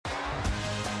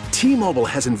T-Mobile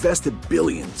has invested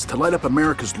billions to light up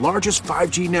America's largest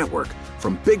 5G network,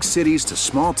 from big cities to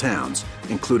small towns,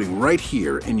 including right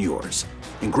here in yours.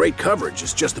 And great coverage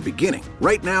is just the beginning.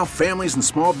 Right now, families and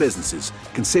small businesses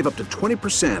can save up to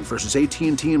 20% versus AT&T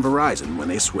and Verizon when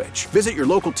they switch. Visit your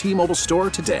local T-Mobile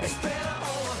store today.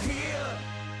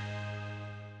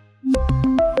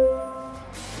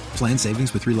 Plan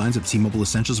savings with 3 lines of T-Mobile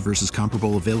Essentials versus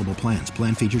comparable available plans.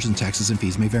 Plan features and taxes and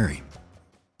fees may vary.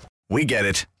 We get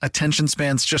it. Attention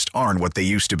spans just aren't what they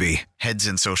used to be. Heads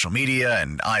in social media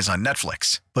and eyes on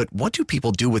Netflix. But what do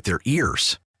people do with their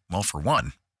ears? Well, for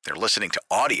one, they're listening to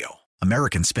audio.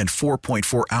 Americans spend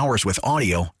 4.4 hours with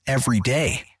audio every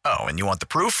day. Oh, and you want the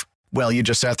proof? Well, you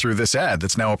just sat through this ad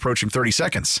that's now approaching 30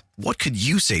 seconds. What could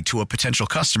you say to a potential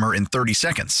customer in 30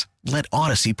 seconds? Let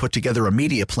Odyssey put together a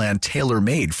media plan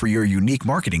tailor-made for your unique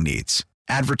marketing needs.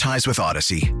 Advertise with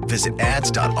Odyssey. Visit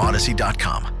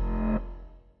ads.odyssey.com.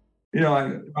 You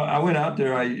know, I went out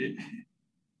there.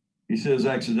 He says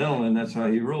accidental, and that's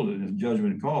how he ruled it. It's a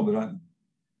judgment call. But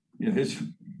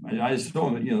I just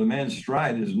told him, the man's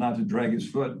stride is not to drag his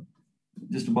foot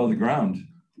just above the ground.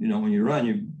 When you run,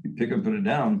 you pick up, put it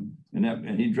down,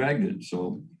 and he dragged it.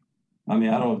 So,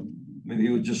 maybe he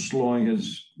was just slowing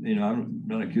his. I'm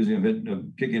not accusing him of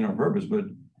kicking on purpose, but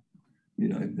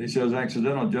they said it was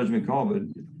accidental, judgment call. But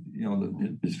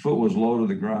his foot was low to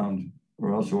the ground,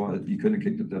 or else he couldn't have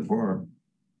kicked it that far.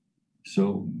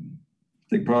 So, I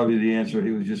think probably the answer,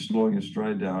 he was just slowing his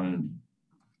stride down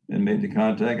and made the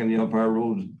contact, and the umpire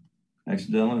ruled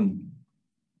accidental. And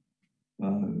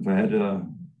if I had to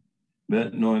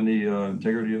bet, knowing the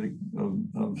integrity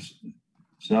of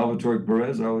Salvatore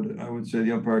Perez, I would say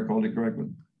the umpire called it correctly.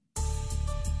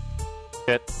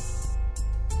 Hit.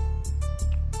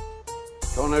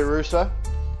 Tony Russa.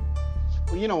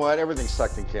 Well, you know what? Everything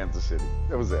sucked in Kansas City.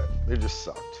 That was it. They just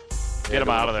sucked. Get him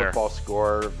out of there. Football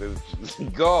score.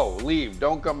 Go, leave,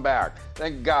 don't come back.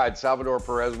 Thank God Salvador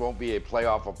Perez won't be a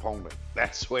playoff opponent.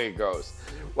 That's the way it goes.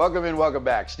 Welcome in, welcome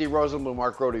back. Steve Rosenbloom,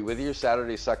 Mark Rohde with you.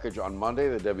 Saturday Suckage on Monday,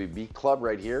 the WB Club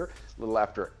right here, a little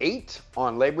after 8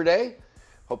 on Labor Day.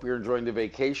 Hope you're enjoying the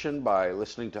vacation by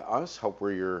listening to us. Hope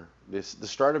the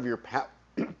start of your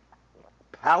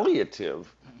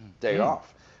palliative day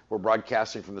off. We're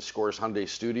broadcasting from the Scores Hyundai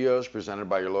Studios, presented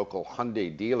by your local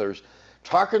Hyundai dealers.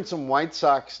 Talking some White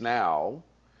Sox now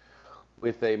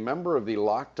with a member of the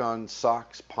Locked On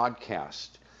Sox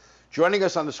podcast. Joining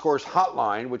us on the Scores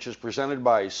Hotline, which is presented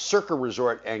by Circa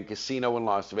Resort and Casino in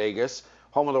Las Vegas,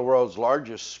 home of the world's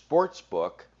largest sports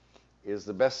book, is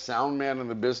the best sound man in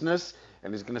the business,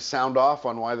 and he's going to sound off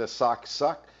on why the Sox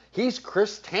suck. He's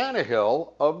Chris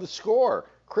Tannehill of The Score.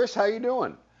 Chris, how you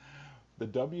doing? The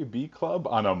WB Club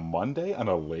on a Monday, on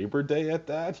a Labor Day at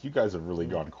that? You guys have really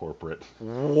gone corporate.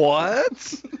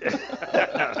 What?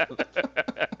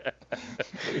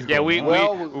 Yeah,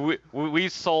 we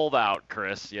sold out,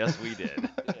 Chris. Yes, we did.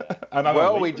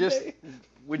 Well, we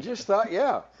just thought,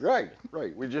 yeah, right.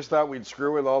 We just thought we'd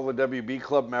screw with all the WB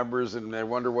Club members and they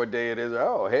wonder what day it is.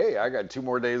 Oh, hey, I got 2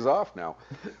 more days off now.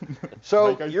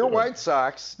 So your White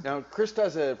Sox, now Chris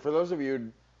does for those of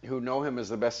you who know him as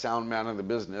the best sound man in the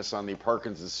business on the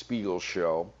Parkins and Spiegel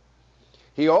show.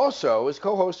 He also is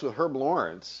co-host with Herb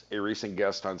Lawrence, a recent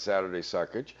guest on Saturday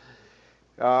Suckage,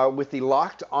 with the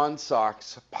Locked On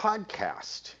Sox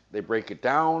podcast. They break it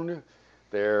down.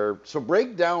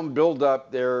 Break down, build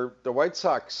up. The White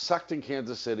Sox sucked in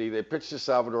Kansas City. They pitched to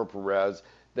Salvador Perez.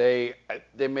 They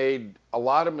made a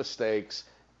lot of mistakes,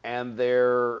 and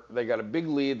they got a big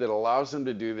lead that allows them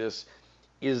to do this.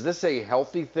 Is this a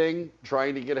healthy thing,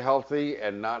 trying to get healthy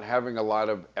and not having a lot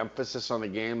of emphasis on the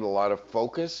game, a lot of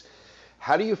focus?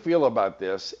 How do you feel about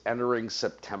this entering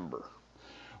September?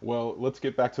 Well, let's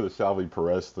get back to the Salvi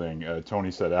Perez thing.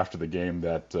 Tony said after the game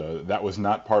that that was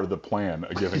not part of the plan,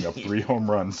 giving up 3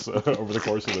 home runs over the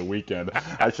course of the weekend.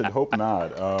 I should hope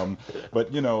not.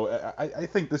 But, I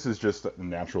think this is just a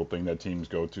natural thing that teams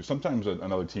go to. Sometimes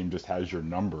another team just has your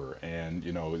number, and,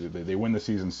 they win the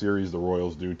season series, the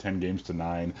Royals do,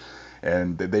 10-9.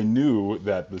 And they knew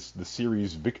that the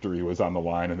series victory was on the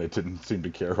line, and they didn't seem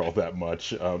to care all that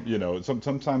much.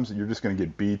 Sometimes you're just going to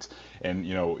get beat, and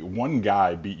one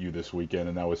guy beat you this weekend,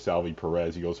 and that was Salvi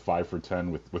Perez. He goes 5 for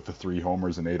 10 with the 3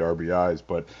 homers and 8 RBIs.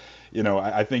 But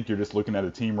I think you're just looking at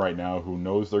a team right now who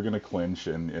knows they're going to clinch,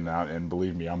 and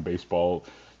believe me, I'm baseball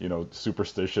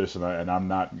superstitious, and I'm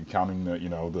not counting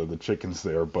the chickens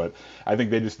there, but I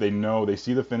think they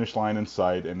see the finish line in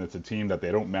sight, and it's a team that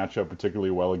they don't match up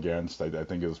particularly well against. I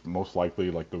think is most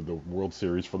likely like the World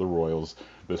Series for the Royals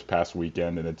this past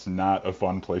weekend, and it's not a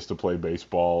fun place to play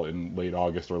baseball in late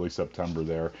August, early September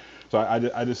there. So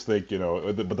I just think,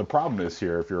 but the problem is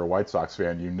here, if you're a White Sox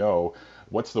fan,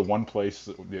 what's the one place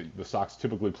the Sox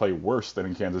typically play worse than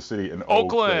in Kansas City? In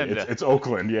Oakland. It's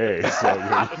Oakland, yay.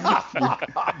 So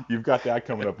you've got that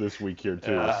coming up this week here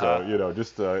too. So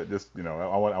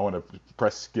I want to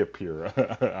press skip here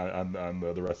on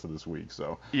the rest of this week.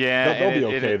 So yeah,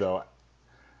 they'll be okay though.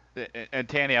 And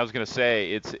Tanny, I was going to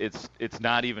say it's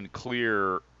not even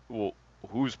clear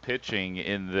who's pitching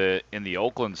in the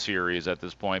Oakland series at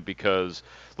this point, because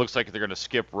it looks like they're going to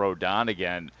skip Rodon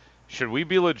again. Should we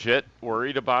be legit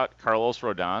worried about Carlos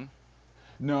Rodon?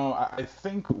 No, I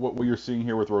think what you're seeing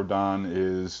here with Rodon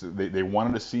is they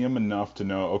wanted to see him enough to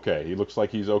know, okay, he looks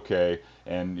like he's okay,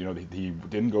 and he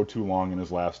didn't go too long in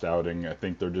his last outing. I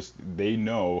think they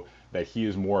know that he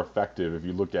is more effective. If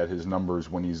you look at his numbers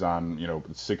when he's on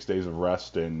 6 days of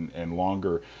rest and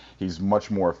longer, he's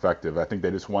much more effective. I think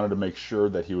they just wanted to make sure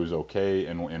that he was okay,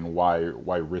 and why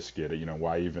risk it?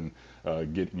 Why even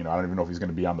get I don't even know if he's going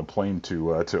to be on the plane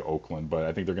to Oakland, but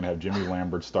I think they're going to have Jimmy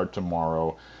Lambert start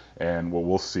tomorrow. And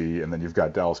we'll see. And then you've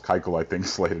got Dallas Keuchel, I think,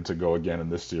 slated to go again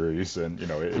in this series. And, it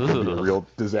could be a real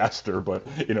disaster. But,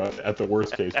 at the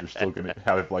worst case, you're still going to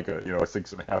have like a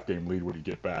 6.5 game lead when you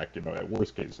get back, at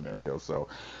worst case scenario. So,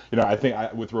 I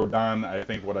think with Rodon, I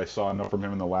think what I saw enough from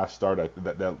him in the last start,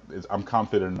 I'm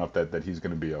confident enough that he's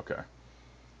going to be okay.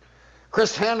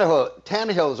 Chris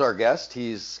Tannehill is our guest.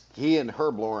 He and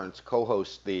Herb Lawrence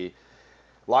co-host the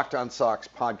Locked On Sox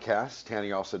podcast.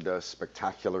 Tanny also does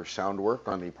spectacular sound work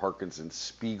on the Parkinson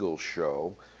Spiegel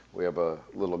show. We have a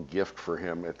little gift for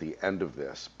him at the end of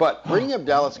this. But bringing up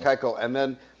Dallas Keuchel, and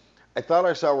then I thought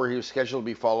I saw where he was scheduled to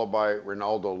be followed by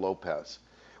Reynaldo Lopez,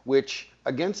 which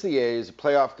against the A's, a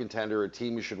playoff contender, a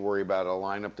team you should worry about, a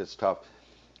lineup that's tough,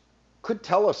 could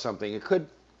tell us something. It could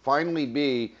finally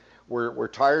be we're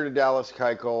tired of Dallas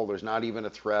Keuchel. There's not even a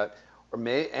threat.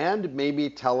 And maybe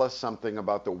tell us something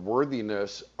about the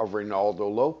worthiness of Reynaldo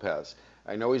Lopez.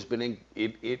 I know he's been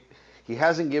he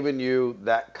hasn't given you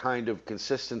that kind of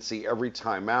consistency every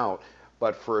time out,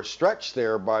 but for a stretch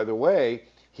there, by the way,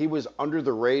 he was under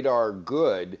the radar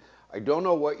good. I don't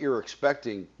know what you're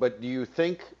expecting, but do you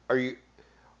think are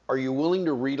you willing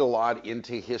to read a lot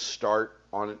into his start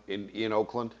in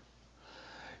Oakland?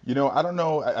 I don't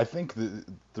know. I think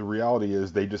the reality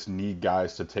is they just need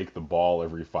guys to take the ball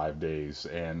every 5 days,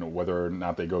 and whether or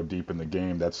not they go deep in the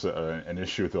game, that's an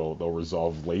issue they'll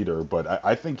resolve later. But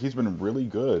I think he's been really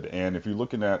good, and if you're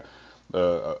looking at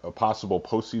a possible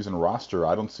postseason roster,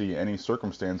 I don't see any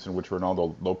circumstance in which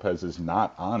Reynaldo Lopez is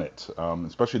not on it,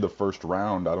 especially the first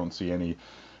round. I don't see any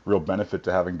real benefit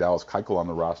to having Dallas Keuchel on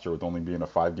the roster with only being a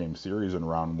 5-game series in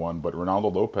round one, but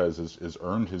Reynaldo Lopez has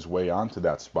earned his way onto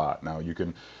that spot. Now you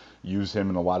can use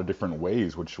him in a lot of different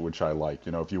ways, which I like.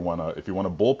 If you want to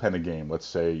bullpen a game, let's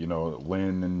say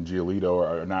Lynn and Giolito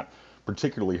are not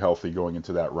particularly healthy going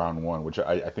into that round one, which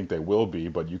I think they will be,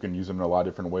 but you can use them in a lot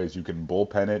of different ways. You can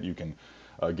bullpen it. You can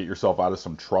get yourself out of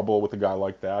some trouble with a guy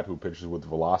like that who pitches with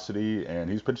velocity, and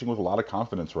he's pitching with a lot of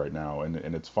confidence right now. And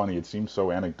it's funny, it seems so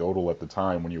anecdotal at the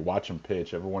time when you watch him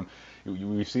pitch.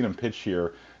 We've seen him pitch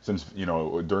here since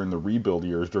during the rebuild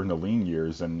years, during the lean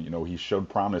years, and he showed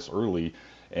promise early.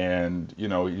 And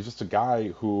he's just a guy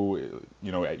who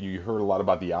you heard a lot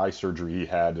about the eye surgery he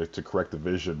had to correct the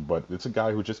vision, but it's a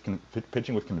guy who just can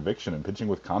pitching with conviction and pitching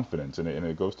with confidence, and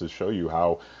it goes to show you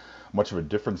how much of a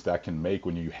difference that can make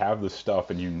when you have the stuff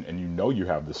and you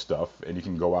have the stuff and you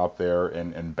can go out there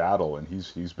and battle. And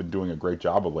he's been doing a great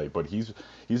job of late, but he's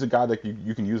a guy that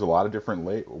you can use a lot of different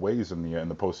ways in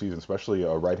the postseason, especially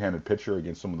a right-handed pitcher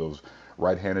against some of those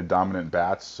right-handed dominant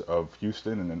bats of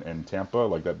Houston and Tampa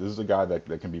like that. This is a guy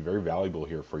that can be very valuable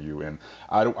here for you. And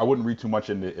I wouldn't read too much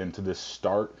into this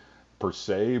start per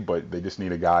se, but they just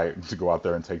need a guy to go out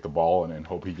there and take the ball and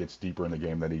hope he gets deeper in the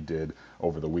game than he did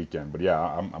over the weekend. But yeah,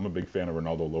 I'm a big fan of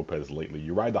Reynaldo Lopez lately.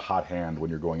 You ride the hot hand when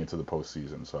you're going into the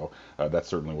postseason, so that's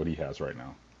certainly what he has right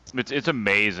now. It's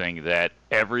amazing that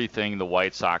everything the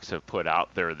White Sox have put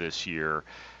out there this year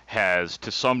has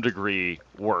to some degree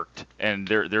worked, and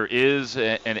there is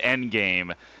an end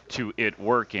game to it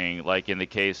working, like in the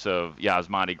case of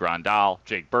Yasmani Grandal.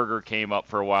 Jake Berger came up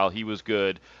for a while. He was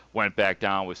good, went back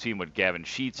down. We've seen what Gavin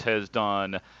Sheets has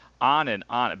done. on and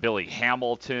on. Billy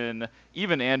Hamilton,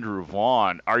 even Andrew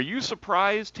Vaughn. Are you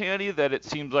surprised, Tanny, that it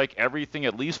seems like everything,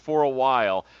 at least for a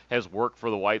while, has worked for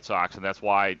the White Sox, and that's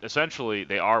why essentially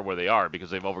they are where they are, because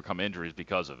they've overcome injuries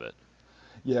because of it?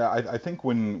 Yeah, I think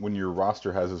when your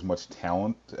roster has as much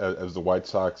talent as the White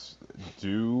Sox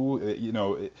do,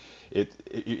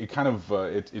 it kind of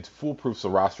it foolproofs the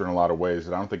roster in a lot of ways.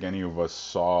 And I don't think any of us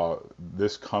saw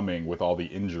this coming with all the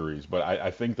injuries. But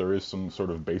I think there is some sort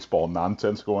of baseball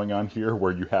nonsense going on here,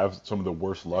 where you have some of the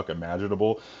worst luck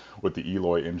imaginable with the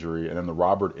Eloy injury and then the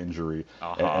Robert injury.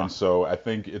 And so I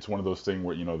think it's one of those things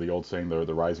where, the old saying,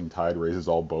 the rising tide raises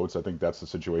all boats. I think that's the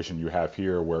situation you have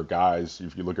here, where guys,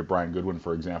 if you look at Brian Goodwin,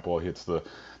 for example, hits the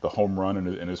home run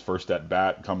in his first at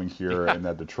bat coming here in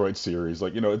that Detroit series.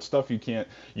 Like, it's stuff you can't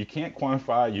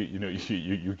quantify.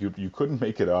 You couldn't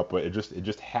make it up, but it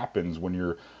just happens when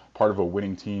you're part of a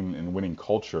winning team and winning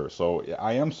culture. So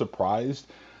I am surprised.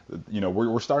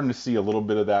 We're starting to see a little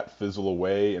bit of that fizzle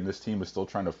away, and this team is still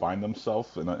trying to find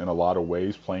themselves in a lot of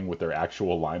ways, playing with their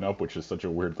actual lineup, which is such a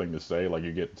weird thing to say. Like,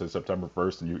 you get to September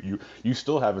 1st, and you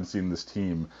still haven't seen this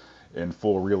team in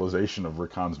full realization of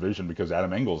Rick Hahn's vision, because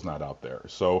Adam Engel's not out there.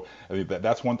 So I think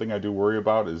that's one thing I do worry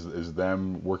about is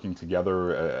them working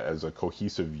together as a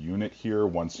cohesive unit here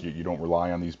once you don't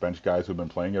rely on these bench guys who've been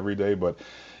playing every day. But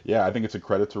yeah, I think it's a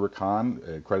credit to Rick Hahn,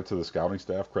 a credit to the scouting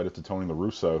staff, credit to Tony La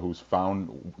Russa, who's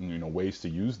found ways to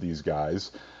use these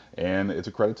guys. And it's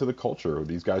a credit to the culture.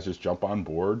 These guys just jump on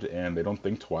board and they don't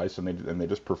think twice, and they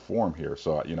just perform here.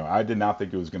 So I did not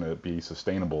think it was going to be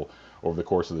sustainable over the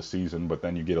course of the season, but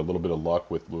then you get a little bit of luck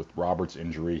with Robert's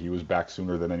injury. He was back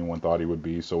sooner than anyone thought he would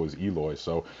be. So was Eloy.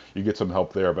 So you get some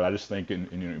help there. But I just think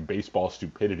in baseball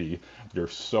stupidity, you're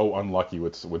so unlucky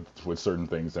with certain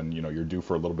things, and you're due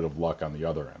for a little bit of luck on the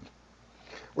other end.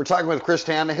 We're talking with Chris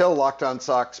Tannehill, Locked On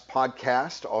Sox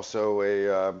podcast, also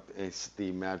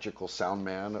the magical sound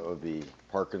man of the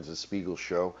Parkins and Spiegel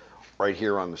show right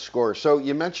here on The Score. So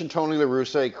you mentioned Tony La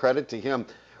Russa, credit to him.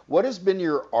 What has been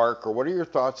your arc, or what are your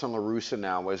thoughts on La Russa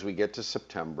now as we get to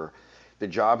September? The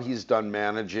job he's done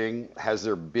managing, has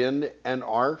there been an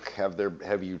arc?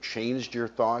 Have you changed your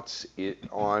thoughts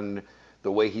on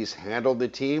the way he's handled the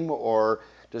team, or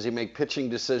does he make pitching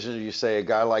decisions you say a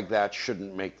guy like that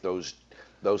shouldn't make those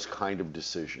kind of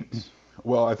decisions?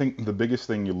 Well, I think the biggest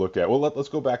thing you look at, let's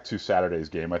go back to Saturday's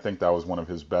game. I think that was one of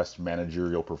his best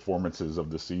managerial performances of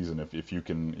the season. If you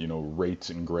can, rate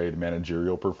and grade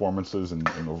managerial performances, and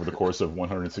over the course of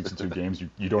 162 games,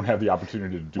 you don't have the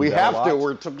opportunity to do that. We have to.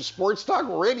 We're to Sports Talk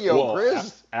Radio,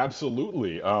 Chris.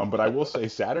 Absolutely. But I will say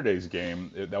Saturday's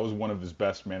game, that was one of his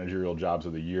best managerial jobs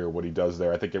of the year, what he does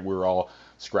there. I think we were all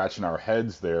scratching our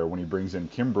heads there when he brings in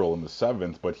Kimbrel in the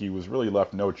 7th, but he was really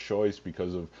left no choice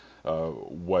because of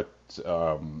what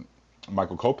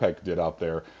Michael Kopech did out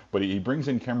there. But he brings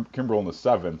in Kimbrel in the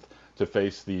 7th to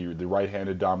face the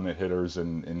right-handed dominant hitters,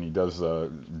 and he does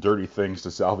dirty things to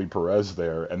Salvi Perez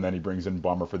there, and then he brings in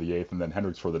Bummer for the 8th and then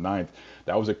Hendricks for the 9th.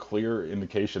 That was a clear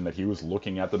indication that he was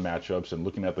looking at the matchups and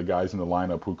looking at the guys in the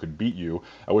lineup who could beat you.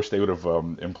 I wish they would have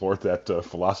employed that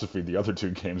philosophy the other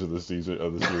 2 games of the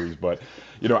series, but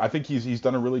I think he's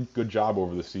done a really good job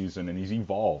over the season, and he's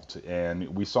evolved, and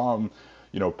we saw him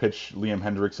pitch Liam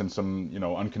Hendricks in some,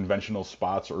 unconventional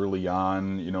spots early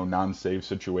on, non-save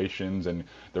situations. And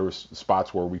there were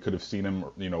spots where we could have seen him,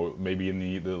 maybe in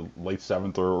the late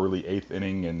 7th or early 8th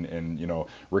inning. And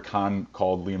Rick Hahn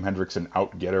called Liam Hendricks an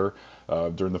out-getter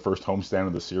during the first homestand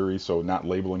of the series. So not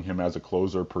labeling him as a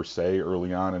closer per se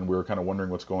early on. And we were kind of wondering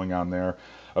what's going on there.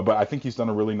 But I think he's done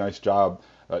a really nice job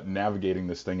navigating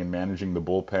this thing and managing the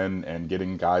bullpen and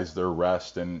getting guys their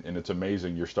rest, and it's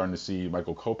amazing. You're starting to see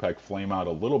Michael Kopech flame out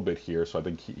a little bit here, so I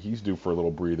think he's due for a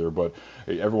little breather. But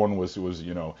everyone was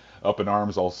up in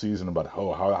arms all season about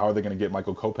how are they going to get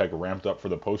Michael Kopech ramped up for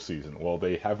the postseason. Well,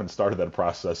 they haven't started that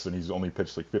process, and he's only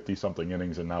pitched like 50-something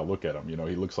innings, and now look at him.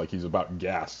 He looks like he's about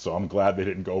gassed. So I'm glad they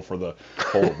didn't go for the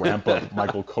whole ramp up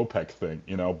Michael Kopech thing.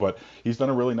 But he's done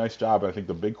a really nice job. And I think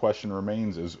the big question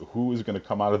remains is who is going to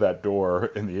come out of that door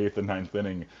in the 8th and 9th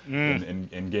inning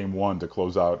in game 1 to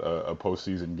close out a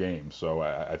postseason game. So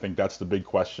I think that's the big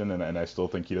question, and I still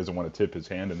think he doesn't want to tip his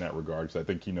hand in that regard, because I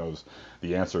think he knows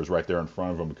the answer is right there in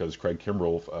front of him, because Craig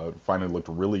Kimbrel finally looked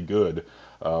really good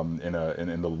in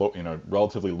a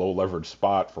relatively low leverage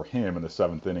spot for him in the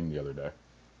 7th inning the other day.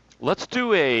 Let's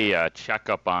do a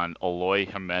checkup on Eloy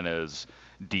Jimenez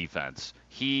defense.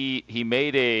 He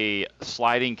made a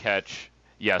sliding catch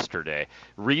yesterday.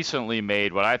 Recently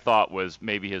made what I thought was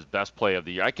maybe his best play of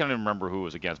the year. I can't even remember who it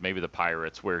was against, maybe the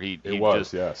Pirates, where he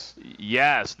was, just,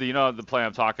 yes, the play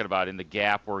I'm talking about in the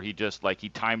gap where he just, like, he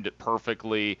timed it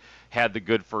perfectly, had the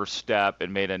good first step,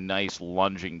 and made a nice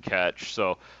lunging catch.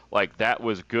 So, like, that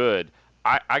was good.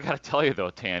 I got to tell you, though,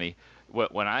 Tanny,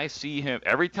 when I see him,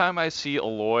 every time I see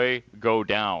Eloy go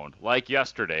down, like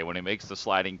yesterday when he makes the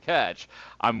sliding catch,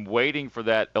 I'm waiting for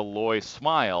that Eloy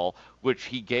smile, which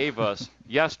he gave us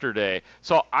yesterday.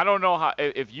 So I don't know how,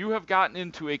 if you have gotten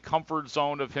into a comfort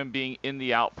zone of him being in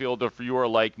the outfield, or if you are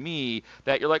like me,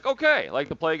 that you're like, okay, like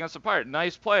the play against the Pirates,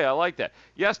 nice play, I like that.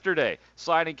 Yesterday,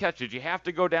 sliding catch, did you have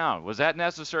to go down? Was that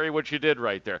necessary, what you did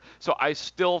right there? So I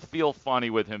still feel funny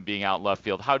with him being out left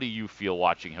field. How do you feel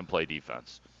watching him play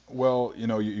defense? Well,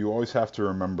 you always have to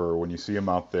remember when you see him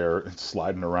out there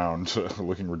sliding around,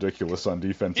 looking ridiculous on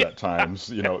defense at times,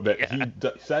 that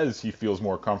he says he feels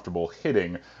more comfortable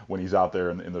hitting when he's out there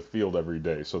in the field every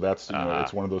day. So that's,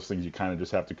 it's one of those things you kind of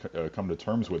just have to come to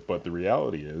terms with. But the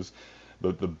reality is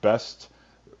the best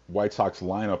White Sox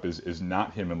lineup is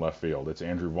not him in left field. It's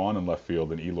Andrew Vaughn in left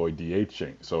field and Eloy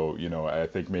DHing. So, I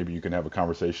think maybe you can have a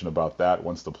conversation about that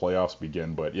once the playoffs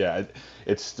begin. But yeah,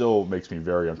 it still makes me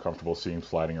very uncomfortable seeing him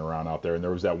sliding around out there. And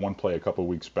there was that one play a couple of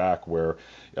weeks back where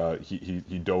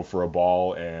he dove for a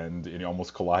ball and he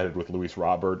almost collided with Luis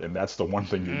Robert. And that's the one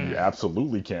thing you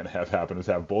absolutely can't have happen, is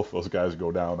have both those guys go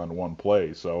down on one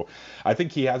play. So I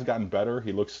think he has gotten better.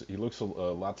 He looks a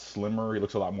lot slimmer. He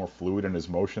looks a lot more fluid in his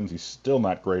motions. He's still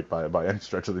not great by any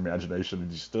stretch of the imagination.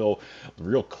 He's still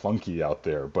real clunky out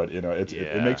there, but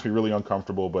it makes me really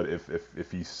uncomfortable. But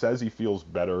if he says he feels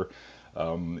better,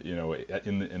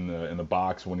 in the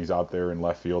box when he's out there in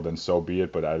left field, then so be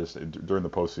it. But during the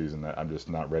postseason, I'm just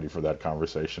not ready for that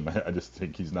conversation. I just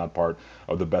think he's not part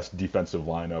of the best defensive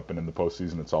lineup, and in the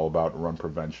postseason, it's all about run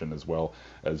prevention as well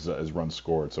as runs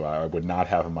scored. So I would not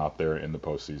have him out there in the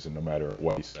postseason, no matter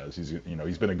what he says. He's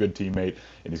been a good teammate,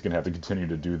 and he's going to have to continue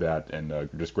to do that, and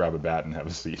just grab a bat and have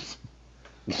a seat.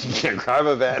 Yeah, grab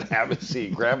a bat, have a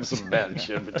seat, grab some bench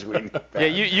in between. Yeah,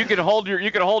 you can hold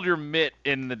your mitt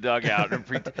in the dugout and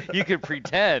you can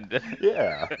pretend.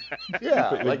 Yeah,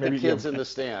 like the kids in the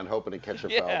stand hoping to catch a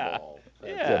foul ball.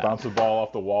 Yeah, bounce the ball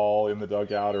off the wall in the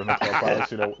dugout or in the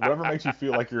clubhouse. Whatever makes you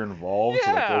feel like you're involved.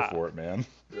 Yeah. So go for it, man.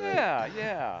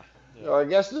 Yeah. So our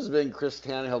guest has been Chris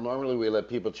Tannehill. Normally we let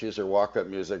people choose their walk-up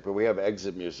music, but we have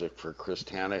exit music for Chris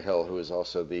Tannehill, who is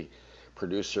also the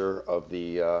producer of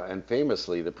and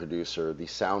famously the producer, the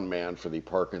sound man for the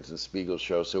Parkinson Spiegel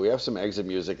show. So we have some exit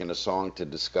music and a song to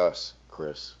discuss,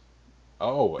 Chris.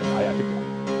 Oh, I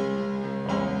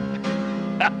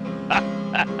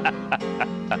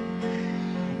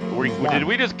think... Did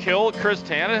we just kill Chris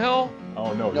Tannehill?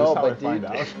 Oh, no. This is how I find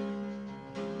out.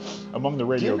 Among the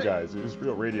radio guys. It was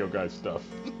real radio guy stuff.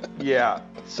 Yeah.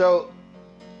 So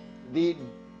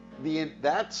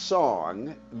that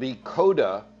song, the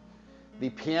coda, the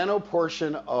piano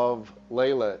portion of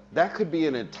Layla, that could be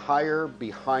an entire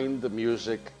behind the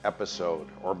music episode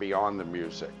or beyond the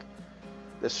music.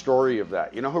 The story of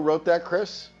that. You know who wrote that,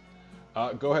 Chris?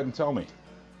 Go ahead and tell me.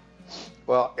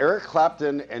 Well, Eric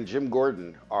Clapton and Jim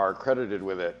Gordon are credited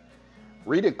with it.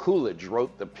 Rita Coolidge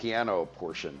wrote the piano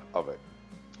portion of it.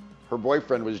 Her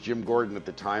boyfriend was Jim Gordon at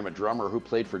the time, a drummer who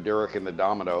played for Derek and the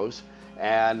Dominoes,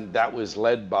 and that was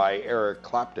led by Eric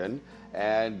Clapton.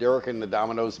 And Derek and the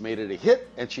Dominoes made it a hit,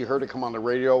 and she heard it come on the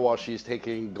radio while she's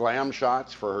taking glam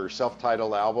shots for her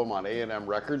self-titled album on A&M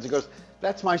Records. He goes,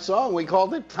 "That's my song. We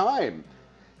called it Time."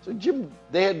 So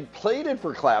they had played it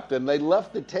for Clapton. They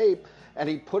left the tape, and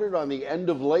he put it on the end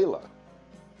of Layla.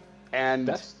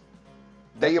 And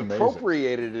they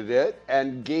appropriated it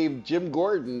and gave Jim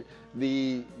Gordon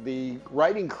the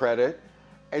writing credit.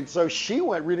 And so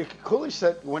Rita Coolidge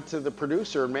went to the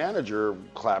producer and manager,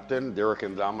 Clapton, Derek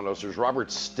and the Dominoes. There's Robert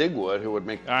Stigwood, who would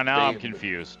make... I'm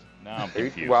confused.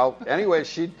 Well, anyway,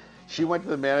 she went to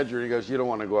the manager and he goes, "You don't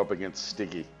want to go up against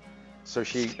Stiggy." So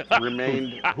she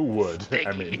remained... Who would?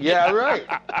 I mean... Yeah, right.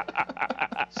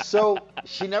 So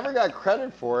she never got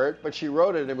credit for it, but she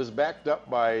wrote it. It was backed up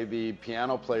by the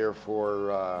piano player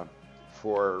for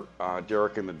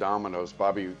Derek and the Dominoes,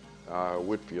 Bobby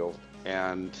Whitfield.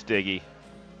 And Stiggy.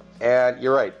 And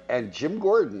you're right. And Jim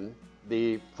Gordon,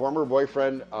 the former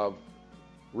boyfriend of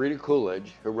Rita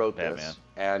Coolidge, who wrote this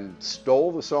and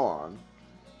stole the song,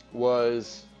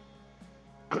 was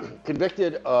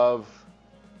convicted of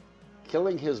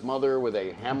killing his mother with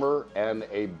a hammer and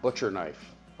a butcher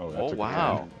knife. Oh,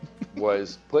 wow.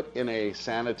 Was put in a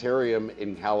sanitarium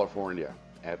in California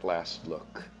at last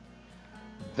look.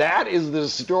 That is the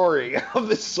story of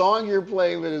the song you're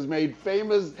playing that is made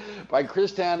famous by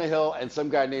Chris Tannehill and some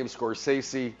guy named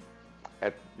Scorsese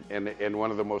in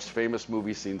one of the most famous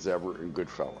movie scenes ever in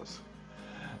Goodfellas.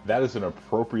 That is an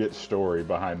appropriate story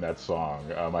behind that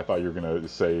song. I thought you were going to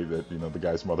say that the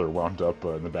guy's mother wound up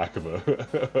in the back of in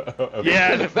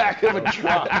the back of a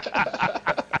truck.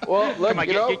 Well, look, come on,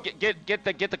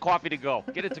 get the coffee to go.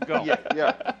 Get it to go.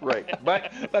 Yeah, right.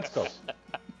 But that's close.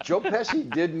 Joe Pesci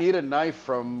did need a knife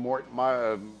from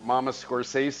Mama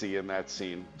Scorsese in that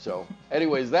scene. So,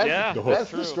 anyways,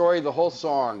 that's the story. The whole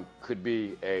song could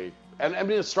be and I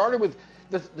mean, it started with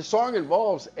the song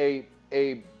involves a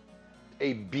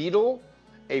Beatle,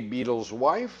 a Beatles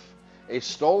wife, a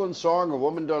stolen song, a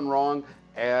woman done wrong,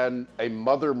 and a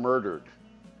mother murdered.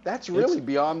 That's really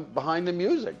behind the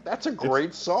music. That's a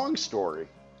great song story.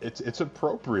 It's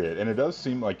appropriate, and it does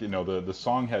seem like the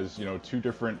song has two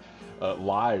different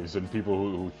lives, and people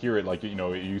who hear it, like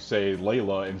you say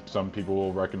Layla, and some people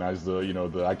will recognize the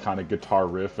the iconic guitar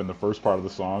riff in the first part of the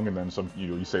song, and then some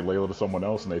you say Layla to someone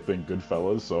else and they think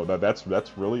Goodfellas. So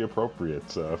that's really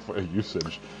appropriate for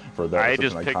usage for that. I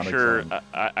just picture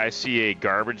I see a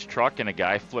garbage truck and a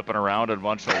guy flipping around a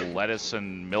bunch of lettuce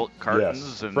and milk cartons.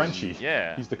 Yes, and Frenchie.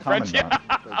 Yeah, he's the commandant.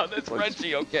 That's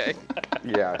Frenchie. Okay.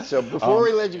 Yeah. So before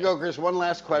we let you go, Chris, one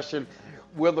last question.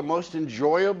 Will the most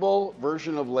enjoyable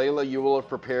version of Layla you will have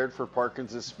prepared for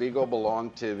Parkins and Spiegel belong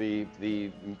to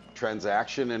the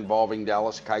transaction involving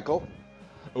Dallas Keuchel?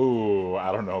 Ooh,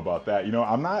 I don't know about that.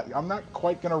 I'm not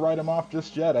quite gonna write him off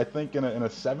just yet. I think in a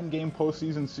 7-game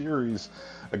postseason series,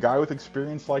 a guy with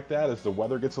experience like that, as the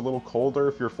weather gets a little colder,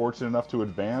 if you're fortunate enough to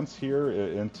advance here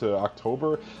into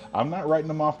October, I'm not writing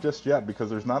him off just yet, because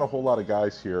there's not a whole lot of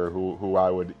guys here who I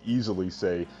would easily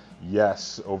say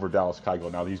yes over Dallas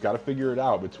Keuchel. Now, he's got to figure it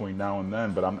out between now and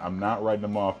then, but I'm not writing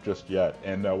him off just yet.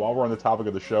 And while we're on the topic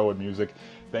of the show and music,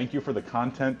 thank you for the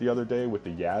content the other day with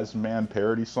the Yaz Man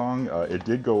parody song. It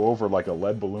did go over like a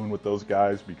lead balloon with those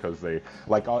guys, because they,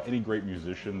 like any great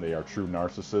musician, they are true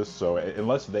narcissists. So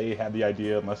unless they had the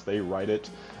idea, unless they write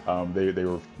it, they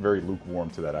were very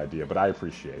lukewarm to that idea, but I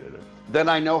appreciated it. Then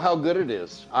I know how good it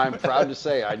is. I'm proud to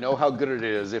say I know how good it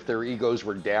is if their egos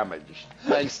were damaged.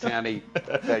 Thanks, Tanny.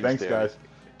 Thanks, guys.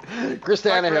 Chris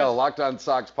Tannehill, Locked On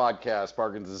Sox podcast,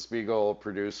 Parkins and Spiegel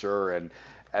producer, and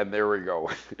there we go.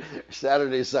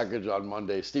 Saturday Suckage on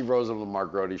Monday. Steve Rosenbloom,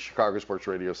 Mark Grote, Chicago Sports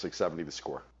Radio 670 The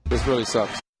Score. This really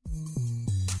sucks.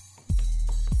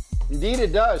 Indeed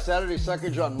it does. Saturday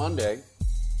Suckage on Monday.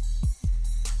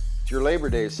 It's your Labor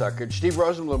Day Suckage. Steve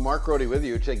Rosenbloom, Mark Grote with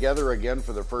you, together again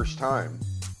for the first time.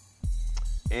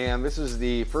 And this is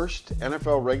the first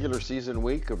NFL regular season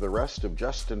week of the rest of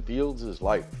Justin Fields'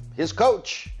 life. His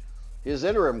coach, his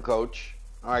interim coach,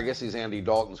 I guess he's Andy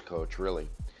Dalton's coach, really.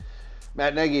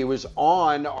 Matt Nagy was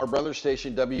on our brother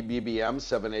station, WBBM,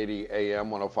 780 AM,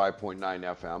 105.9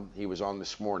 FM. He was on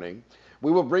this morning.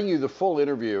 We will bring you the full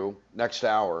interview next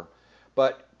hour.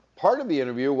 But part of the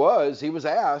interview was he was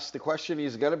asked the question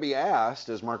he's going to be asked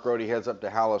as Mark Grote heads up to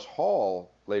Hallis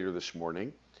Hall later this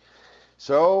morning.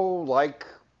 So,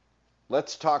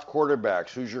 let's talk quarterbacks.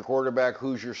 Who's your quarterback?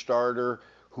 Who's your starter?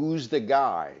 Who's the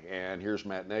guy? And here's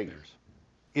Matt Nagy.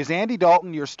 Is Andy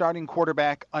Dalton your starting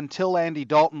quarterback until Andy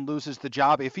Dalton loses the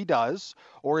job, if he does?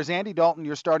 Or is Andy Dalton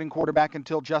your starting quarterback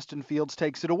until Justin Fields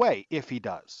takes it away, if he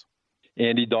does?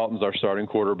 Andy Dalton's our starting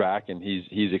quarterback, and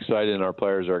he's excited, and our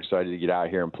players are excited to get out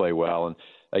here and play well. And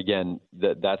again,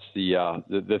 that's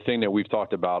the thing that we've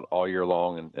talked about all year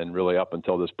long, and really up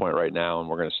until this point right now, and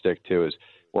we're going to stick to, is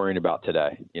worrying about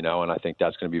today. And I think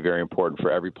that's going to be very important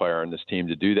for every player on this team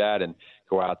to do that and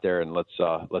go out there and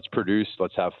let's produce,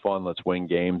 let's have fun, let's win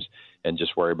games, and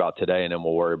just worry about today, and then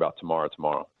we'll worry about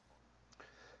tomorrow.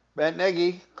 Matt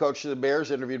Nagy, coach of the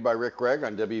Bears, interviewed by Rick Gregg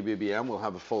on WBBM. We'll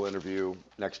have a full interview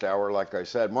next hour, like I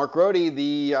said. Mark Grote,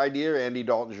 the idea, Andy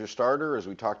Dalton's your starter, as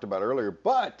we talked about earlier.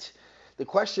 But the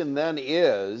question then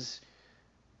is,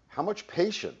 how much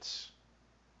patience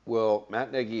will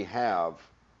Matt Nagy have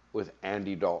with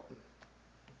Andy Dalton?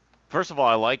 First of all,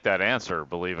 I like that answer,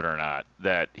 believe it or not,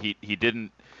 that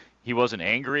he wasn't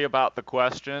angry about the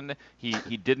question.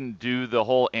 He didn't do the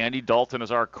whole Andy Dalton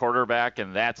is our quarterback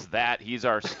and that's that. He's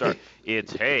our star.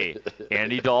 It's, hey,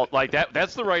 Andy Dalton, like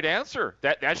that's the right answer.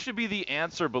 That should be the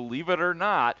answer, believe it or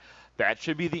not. That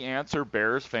should be the answer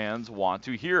Bears fans want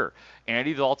to hear.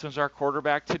 Andy Dalton's our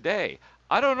quarterback today.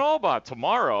 I don't know about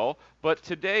tomorrow, but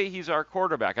today he's our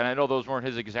quarterback. And I know those weren't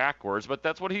his exact words, but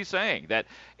that's what he's saying, that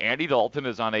Andy Dalton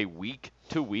is on a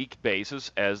week-to-week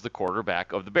basis as the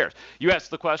quarterback of the Bears. You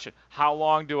asked the question, how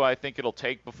long do I think it'll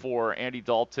take before Andy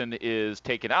Dalton is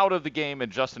taken out of the game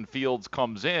and Justin Fields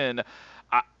comes in?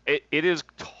 It is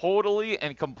totally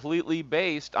and completely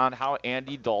based on how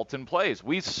Andy Dalton plays.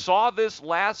 We saw this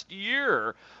last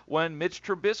year when Mitch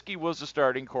Trubisky was the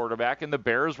starting quarterback and the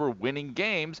Bears were winning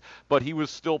games, but he was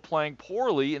still playing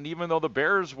poorly. And even though the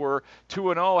Bears were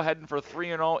 2-0, heading for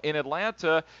 3-0 in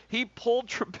Atlanta, he pulled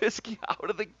Trubisky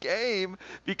out of the game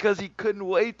because he couldn't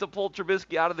wait to pull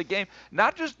Trubisky out of the game.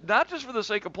 Not just for the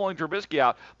sake of pulling Trubisky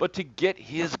out, but to get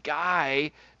his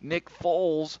guy, Nick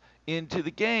Foles, into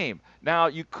the game. Now,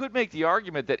 you could make the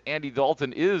argument that Andy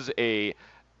Dalton is a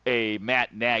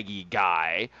Matt Nagy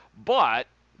guy, but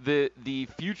the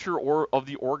future of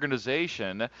the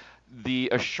organization, the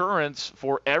assurance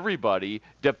for everybody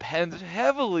depends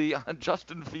heavily on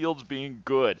Justin Fields being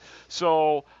good.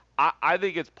 So I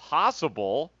think it's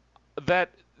possible that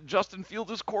Justin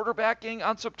Fields is quarterbacking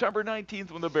on September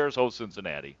 19th when the Bears host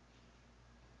Cincinnati.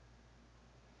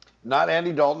 Not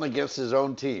Andy Dalton against his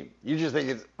own team. You just think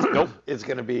it's nope. It's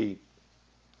going to be.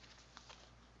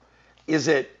 Is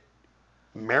it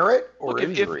merit or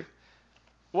injury?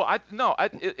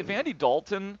 If Andy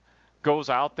Dalton goes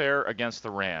out there against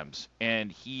the Rams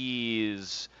and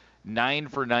he's 9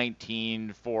 for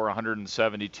 19 for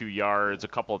 172 yards, a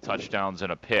couple of touchdowns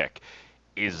and a pick,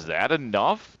 is that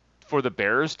enough for the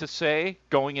Bears to say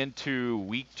going into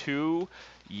week 2?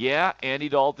 Yeah, Andy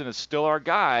Dalton is still our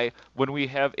guy when we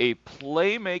have a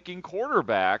playmaking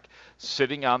quarterback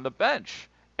sitting on the bench.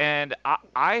 And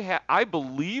I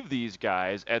believe these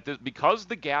guys at this because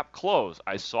the gap closed.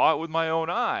 I saw it with my own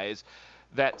eyes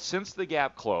that since the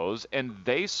gap closed and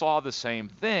they saw the same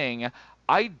thing,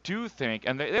 I do think,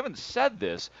 and they haven't said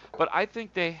this, but I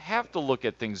think they have to look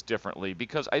at things differently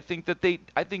because I think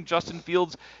Justin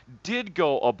Fields did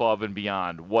go above and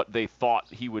beyond what they thought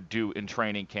he would do in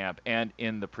training camp and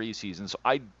in the preseason. So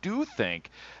I do think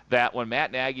that when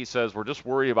Matt Nagy says we're just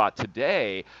worried about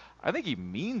today, I think he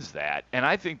means that. And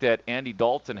I think that Andy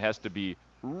Dalton has to be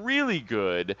really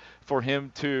good for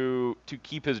him to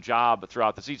keep his job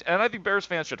throughout the season. And I think Bears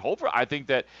fans should hope for it. I think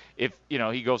that if,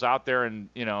 he goes out there and,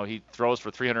 he throws for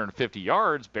 350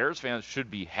 yards, Bears fans should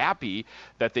be happy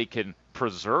that they can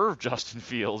preserve Justin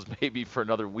Fields maybe for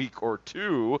another week or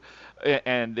two,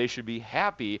 and they should be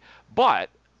happy. But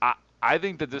I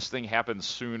think that this thing happens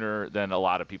sooner than a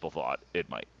lot of people thought it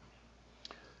might.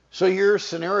 So your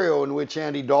scenario in which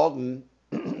Andy Dalton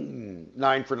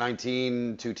 9 for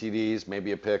 19, 2 TDs,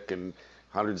 maybe a pick, and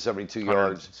 172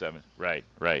 yards. Right.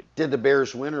 Did the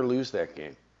Bears win or lose that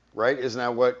game? Right? Isn't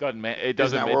that what? It doesn't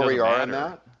isn't that where we are in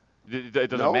that? It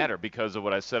doesn't matter because of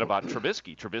what I said about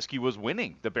Trubisky. Trubisky was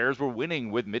winning. The Bears were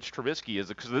winning with Mitch Trubisky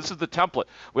because this is the template.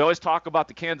 We always talk about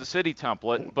the Kansas City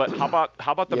template, but how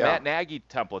about the Matt Nagy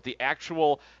template, the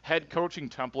actual head coaching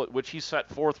template, which he set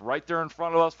forth right there in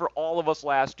front of us for all of us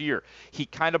last year. He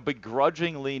kind of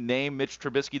begrudgingly named Mitch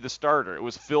Trubisky the starter. It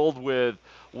was filled with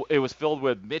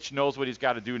Mitch knows what he's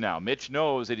got to do now. Mitch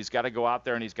knows that he's got to go out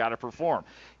there and he's got to perform.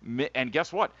 And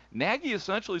guess what? Nagy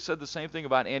essentially said the same thing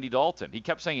about Andy Dalton. He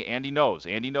kept saying Andy knows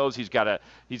he's got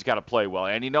to play well.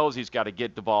 Andy knows he's got to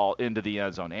get the ball into the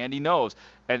end zone. Andy knows.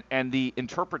 And the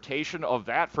interpretation of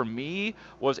that for me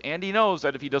was Andy knows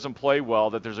that if he doesn't play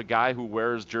well, that there's a guy who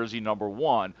wears jersey number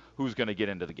 1 who's going to get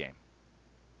into the game.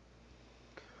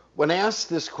 When asked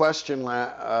this question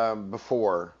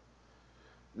before,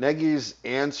 Nagy's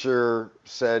answer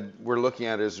said, we're looking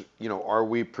at is, are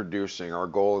we producing? Our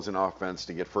goal as an offense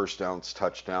to get first downs,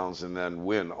 touchdowns, and then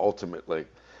win ultimately.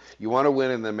 You want to win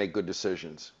and then make good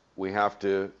decisions. We'll have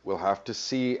to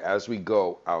see as we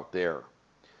go out there.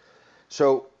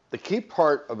 So the key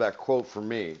part of that quote for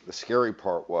me, the scary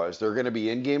part was there are going to be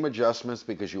in-game adjustments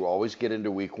because you always get into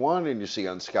week 1 and you see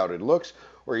unscouted looks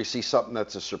or you see something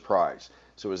that's a surprise.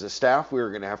 So as a staff, we're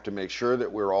going to have to make sure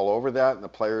that we're all over that and the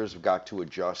players have got to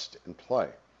adjust and play.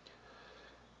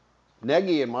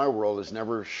 Nagy, in my world, has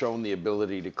never shown the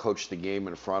ability to coach the game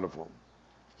in front of him.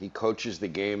 He coaches the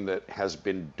game that has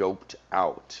been doped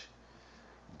out.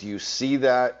 Do you see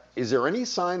that? Is there any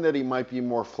sign that he might be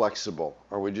more flexible?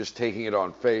 Or are we just taking it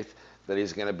on faith that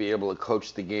he's going to be able to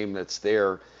coach the game that's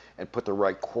there and put the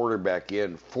right quarterback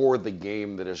in for the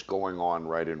game that is going on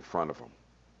right in front of him?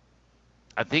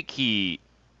 I think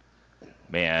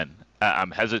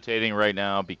I'm hesitating right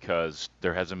now because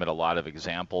there hasn't been a lot of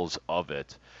examples of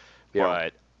it. Yeah.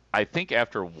 But I think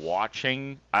after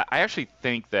watching, I actually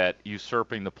think that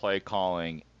usurping the play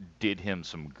calling did him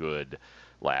some good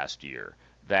last year.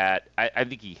 That I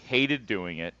think he hated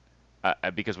doing it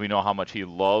because we know how much he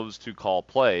loves to call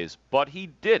plays, but he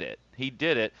did it.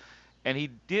 And he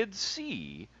did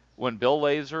see when Bill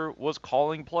Lazor was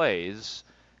calling plays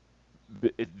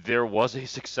there was a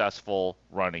successful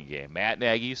running game. Matt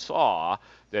Nagy saw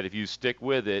that if you stick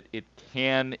with it, it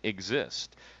can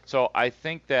exist. So I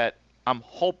think that I'm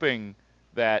hoping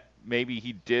that maybe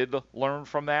he did learn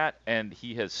from that, and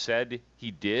he has said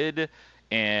he did.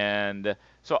 And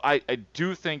so I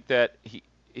do think that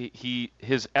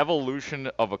his evolution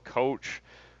of a coach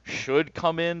should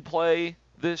come in play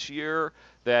this year,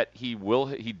 that he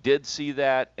did see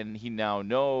that, and he now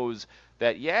knows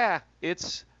that,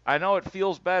 I know it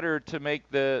feels better to make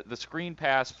the screen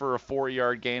pass for a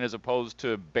 4-yard gain as opposed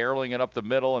to barreling it up the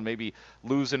middle and maybe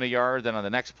losing a yard, then on the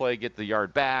next play get the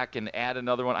yard back and add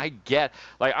another one. I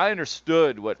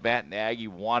understood what Matt Nagy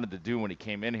wanted to do when he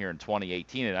came in here in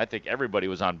 2018, and I think everybody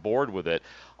was on board with it.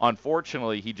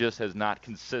 Unfortunately, he just has not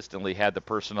consistently had the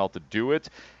personnel to do it,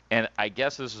 and I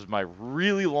guess this is my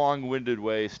really long-winded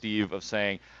way, Steve, of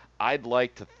saying I'd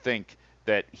like to think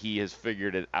that he has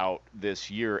figured it out this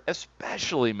year,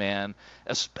 especially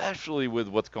with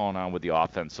what's going on with the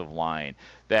offensive line,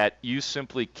 that you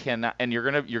simply cannot, and you're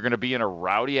gonna be in a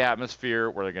rowdy atmosphere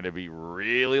where they're gonna be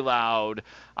really loud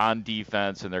on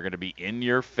defense and they're gonna be in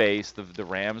your face. The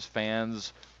Rams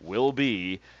fans will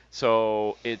be.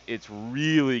 So it's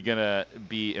really gonna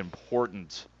be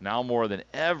important now more than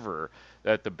ever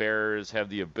that the Bears have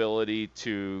the ability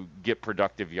to get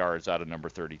productive yards out of number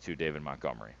 32, David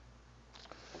Montgomery.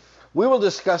 We will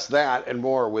discuss that and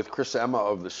more with Chris Emma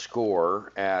of The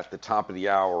Score at the top of the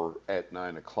hour at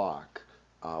 9 o'clock.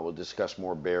 We'll discuss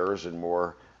more Bears and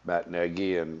more Matt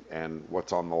Nagy and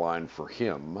what's on the line for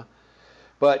him.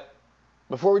 But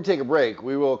before we take a break,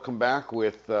 we will come back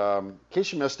with, in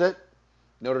case you missed it,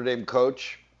 Notre Dame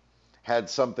coach had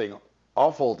something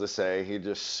awful to say. He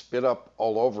just spit up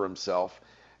all over himself.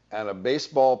 And a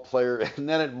baseball player, and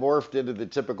then it morphed into the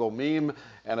typical meme,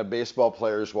 and a baseball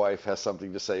player's wife has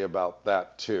something to say about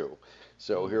that too.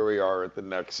 So here we are at the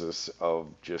nexus of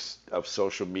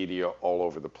social media all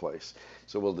over the place.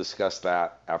 So we'll discuss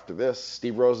that after this.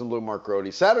 Steve Rosenbloom, Mark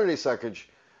Grody, Saturday Suckage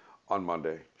on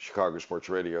Monday, Chicago Sports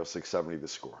Radio, 670 The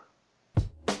Score.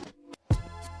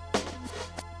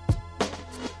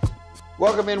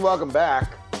 Welcome in, welcome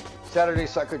back. Saturday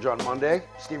Suckage on Monday.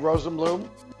 Steve Rosenbloom,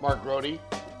 Mark Grody.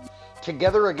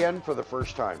 Together again for the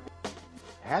first time.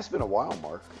 Has been a while,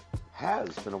 Mark. Has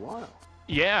been a while.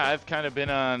 Yeah, I've kind of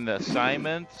been on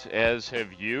assignment, as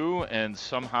have you, and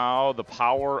somehow the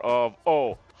power of,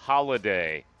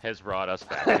 holiday has brought us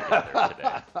back together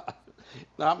today.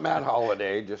 Not Matt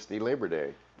Holiday, just the Labor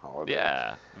Day holiday.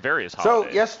 Yeah, various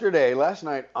holidays. So last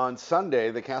night, on Sunday,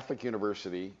 the Catholic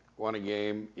University won a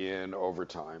game in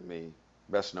overtime, the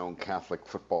best-known Catholic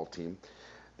football team.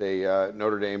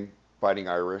 Notre Dame Fighting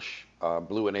Irish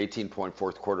blew an 18-point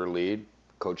fourth-quarter lead,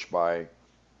 coached by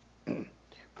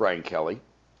Brian Kelly.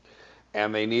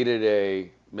 And they needed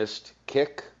a missed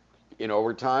kick in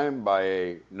overtime by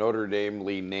a Notre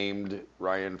Dame-ly named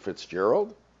Ryan Fitzgerald.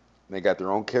 And they got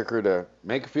their own kicker to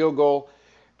make a field goal,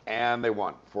 and they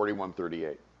won,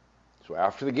 41-38. So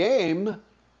after the game,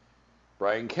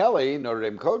 Brian Kelly, Notre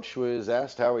Dame coach, was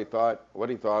asked what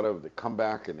he thought of the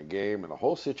comeback in the game and the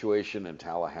whole situation in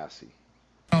Tallahassee.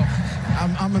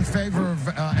 I'm in favor of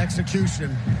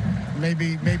execution.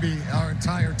 Maybe our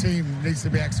entire team needs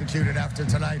to be executed after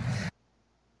tonight.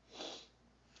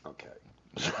 Okay.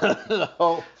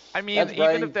 No, I mean,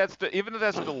 even if that's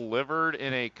delivered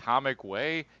in a comic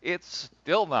way, it's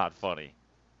still not funny.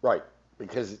 Right,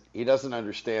 because he doesn't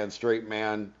understand straight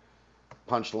man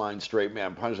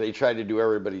punchline. He tried to do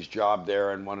everybody's job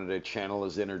there and wanted to channel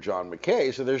his inner John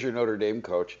McKay. So there's your Notre Dame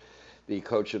coach, the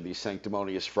coach of the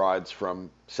sanctimonious frauds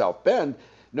from South Bend.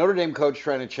 Notre Dame coach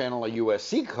trying to channel a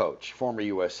USC coach, former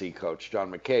USC coach,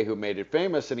 John McKay, who made it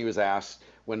famous, and he was asked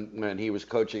when he was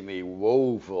coaching the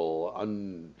woeful,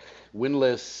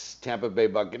 winless Tampa Bay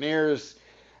Buccaneers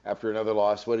after another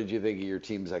loss, what did you think of your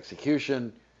team's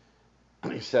execution?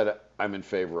 He said, I'm in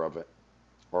favor of it,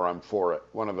 or I'm for it,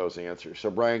 one of those answers. So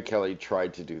Brian Kelly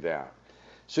tried to do that.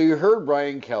 So you heard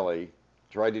Brian Kelly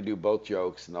try to do both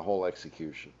jokes and the whole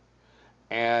execution.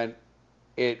 And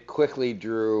it quickly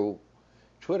drew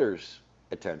Twitter's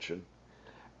attention.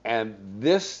 And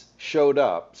this showed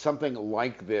up, something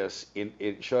like this,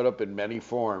 it showed up in many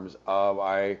forms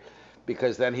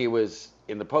because then he was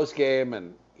in the post game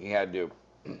and he had to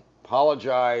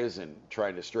apologize and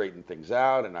trying to straighten things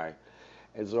out.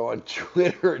 And so on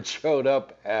Twitter, it showed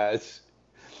up as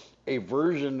a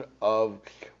version of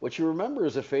what you remember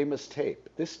as a famous tape,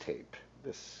 this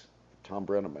Tom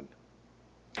Brenneman.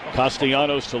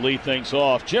 Castellanos to lead things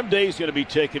off. Jim Day's going to be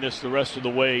taking us the rest of the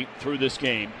way through this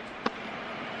game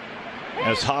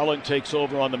as Holland takes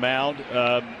over on the mound.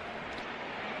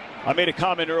 I made a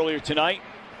comment earlier tonight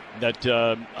that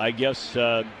I guess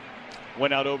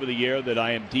went out over the air that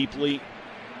I am deeply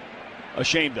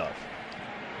ashamed of.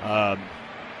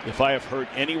 If I have hurt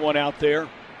anyone out there,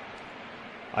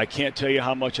 I can't tell you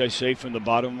how much I say from the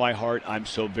bottom of my heart. I'm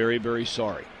so very, very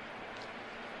sorry.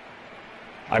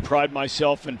 I pride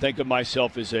myself and think of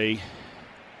myself as a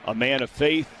man of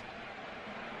faith.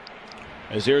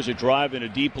 As there's a drive in a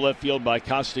deep left field by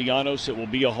Castellanos, it will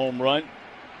be a home run.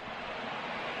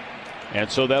 And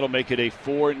so that'll make it a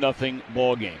 4-0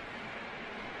 ball game.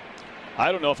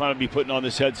 I don't know if I'm going to be putting on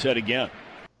this headset again.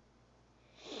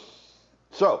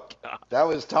 So that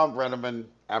was Tom Brenneman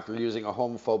after using a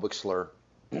homophobic slur,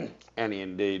 and he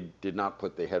indeed did not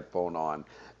put the headphone on.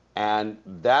 And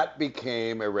that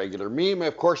became a regular meme.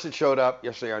 Of course, it showed up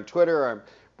yesterday on Twitter.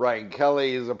 Brian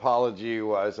Kelly's apology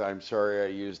was, I'm sorry I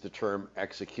used the term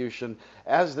execution,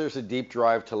 as there's a deep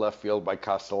drive to left field by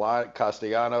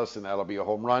Castellanos, and that'll be a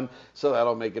home run, so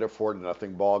that'll make it a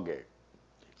 4-0 ball game.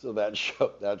 So that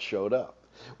showed up,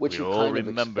 which you kind of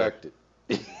expected.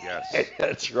 Yes.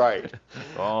 That's right.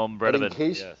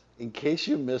 Brenneman. In case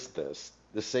you missed this,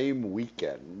 the same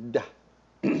weekend,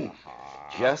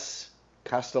 Jess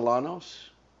Castellanos,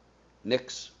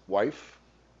 Nick's wife,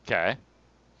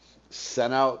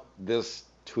 sent out this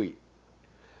tweet.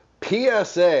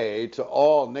 PSA to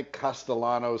all Nick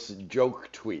Castellanos joke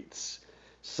tweets.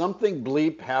 Something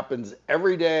bleep happens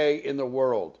every day in the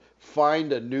world.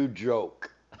 Find a new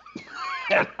joke.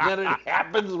 And then it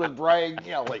happens with Brian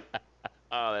Kelly.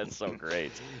 Oh, that's so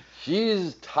great.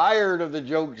 She's tired of the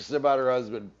jokes about her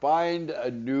husband. Find a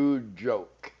new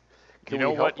joke. You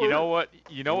know what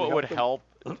would help?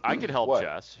 I could help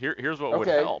Jess. Here's what would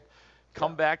help.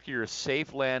 Come back to your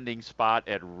safe landing spot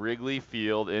at Wrigley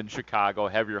Field in Chicago.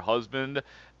 Have your husband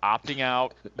opting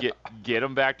out. Get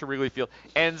him back to Wrigley Field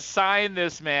and sign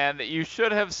this man that you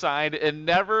should have signed and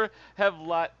never have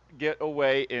let get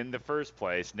away in the first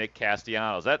place, Nick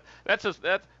Castellanos.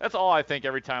 That's all I think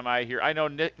every time I hear. I know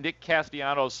Nick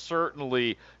Castellanos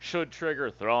certainly should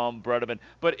trigger Throm Brenneman,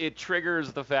 but it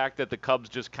triggers the fact that the Cubs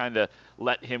just kind of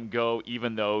let him go,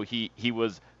 even though he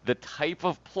was the type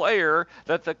of player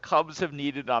that the Cubs have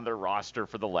needed on their roster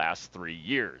for the last 3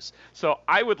 years. So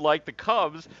I would like the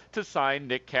Cubs to sign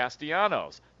Nick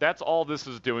Castellanos. That's all this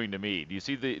is doing to me. Do you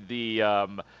see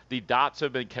the dots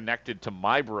have been connected to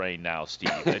my brain now,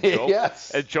 Steve?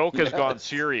 A joke has gone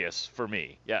serious for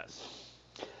me. Yes.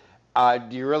 Do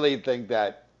you really think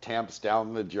that tamps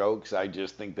down the jokes? I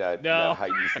just think that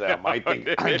heightens them. I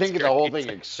think the whole thing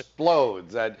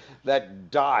explodes.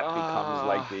 That dot becomes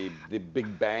like the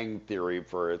Big Bang Theory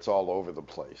for it's all over the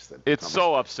place. It's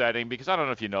so upsetting because I don't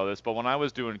know if you know this, but when I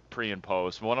was doing pre and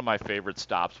post, one of my favorite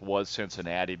stops was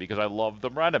Cincinnati because I love the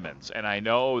Brennemans, and I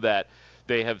know that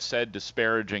they have said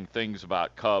disparaging things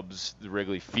about Cubs, the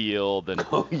Wrigley Field, and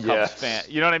Cubs fans.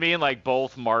 You know what I mean? Like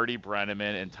both Marty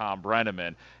Brenneman and Tom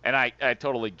Brenneman. And I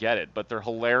totally get it. But they're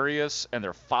hilarious, and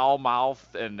they're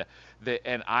foul-mouthed, and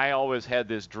I always had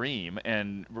this dream,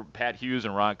 and Pat Hughes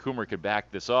and Ron Coomer could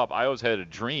back this up. I always had a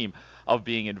dream of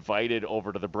being invited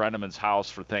over to the Brenneman's house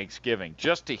for Thanksgiving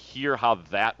just to hear how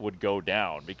that would go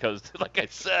down because, like I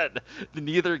said,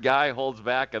 neither guy holds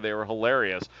back, and they were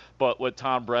hilarious. But what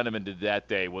Tom Brenneman did that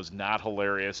day was not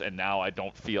hilarious, and now I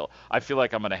feel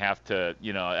like I'm going to have to,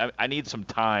 I need some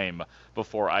time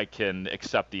before I can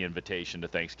accept the invitation to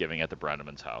Thanksgiving at the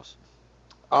Brenneman's house.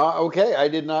 Okay, I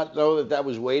did not know that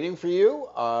was waiting for you.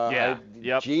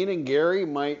 Gene and Gary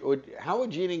how would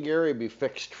Gene and Gary be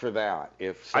fixed for that?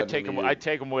 If I take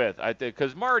them with,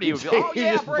 because Marty would be like,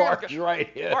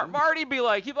 Marty'd be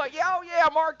like, yeah,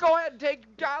 Mark, go ahead and take.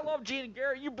 I love Gene and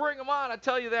Gary. You bring them on. I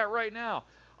tell you that right now.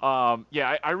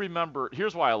 I remember.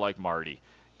 Here's why I like Marty.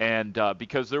 And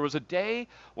because there was a day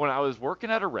when I was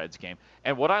working at a Reds game,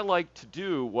 and what I liked to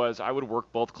do was I would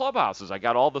work both clubhouses. I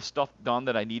got all the stuff done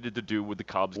that I needed to do with the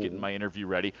Cubs, getting my interview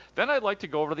ready. Then I'd like to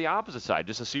go over to the opposite side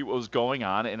just to see what was going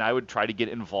on, and I would try to get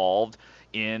involved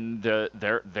in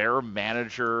their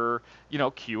manager,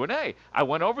 Q&A. I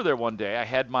went over there one day. I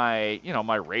had my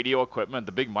radio equipment,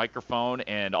 the big microphone,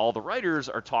 and all the writers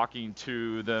are talking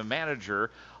to the manager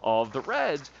of the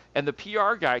Reds, and the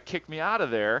PR guy kicked me out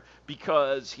of there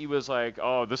because he was like,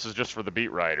 "Oh, this is just for the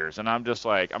beat writers," and I'm just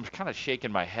like, I'm kind of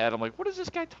shaking my head. I'm like, "What is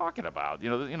this guy talking about?"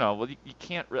 Well, you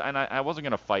can't. And I wasn't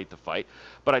gonna fight the fight,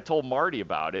 but I told Marty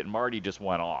about it, and Marty just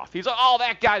went off. He's like, "Oh,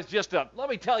 that guy's just let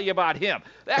me tell you about him.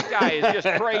 That guy is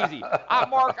just crazy."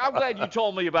 Mark, I'm glad you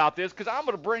told me about this because I'm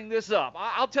gonna bring this up.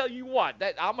 I'll tell you what,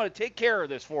 I'm gonna take care of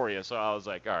this for you. So I was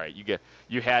like, "All right,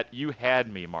 you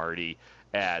had me, Marty."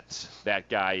 At that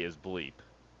guy is bleep.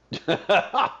 You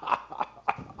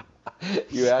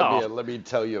had me, and let me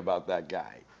tell you about that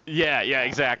guy. Yeah,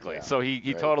 exactly. Yeah, so he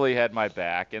right. totally had my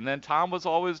back. And then Tom was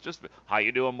always just, how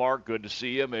you doing, Mark? Good to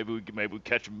see you. Maybe we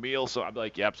catch a meal. So I'm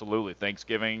like, yeah, absolutely.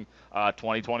 Thanksgiving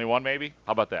 2021, maybe.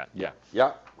 How about that?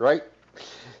 Yeah, right.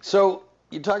 So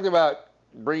you talked about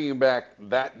bringing back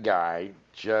that guy,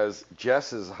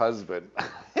 Jess's husband.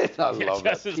 I love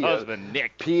Jess's that. husband,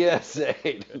 Nick. PSA.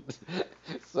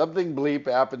 Something bleep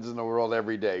happens in the world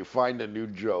every day. Find a new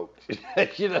joke.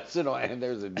 And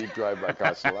there's a deep drive by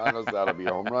Castellanos. That'll be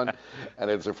a home run.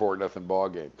 And it's a 4-0 ball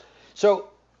game. So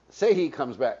say he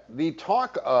comes back. The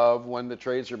talk of when the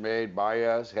trades are made,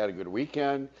 Baez had a good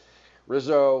weekend,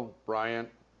 Rizzo, Bryant,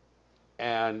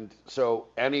 and so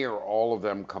any or all of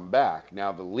them come back.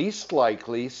 Now, the least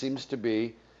likely seems to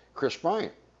be Chris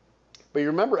Bryant. But you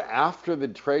remember after the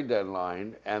trade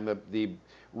deadline and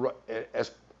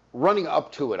as running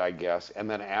up to it, I guess, and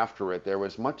then after it, there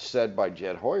was much said by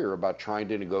Jed Hoyer about trying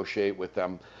to negotiate with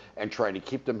them and trying to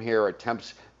keep them here.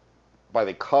 Attempts by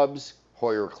the Cubs,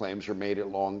 Hoyer claims, were made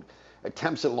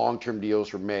attempts at long-term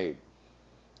deals were made.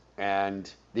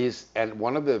 And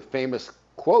one of the famous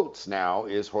quotes now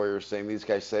is Hoyer saying these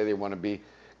guys say they want to be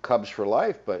Cubs for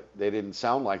life, but they didn't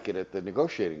sound like it at the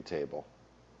negotiating table.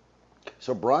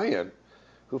 So Bryant,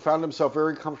 who found himself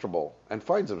very comfortable and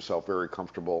finds himself very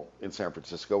comfortable in San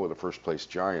Francisco with the first-place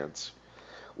Giants,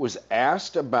 was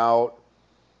asked about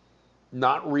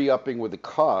not re-upping with the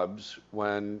Cubs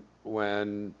when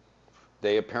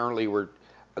they apparently were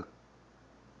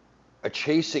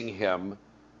chasing him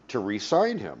to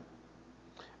re-sign him.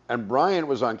 And Bryant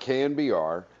was on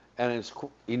KNBR, and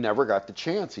he never got the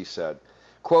chance, he said.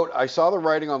 Quote, I saw the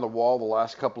writing on the wall the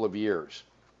last couple of years.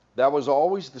 That was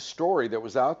always the story that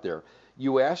was out there.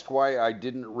 You asked why I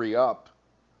didn't re-up.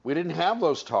 We didn't have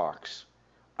those talks.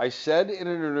 I said in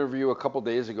an interview a couple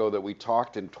days ago that we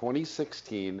talked in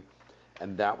 2016,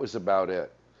 and that was about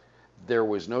it. There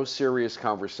was no serious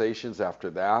conversations after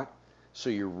that, so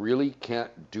you really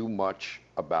can't do much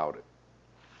about it.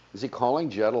 Is he calling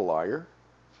Jed a liar?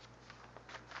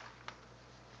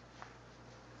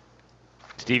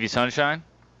 Stevie Sunshine?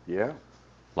 Yeah.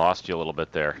 Lost you a little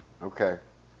bit there. Okay.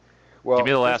 Well, give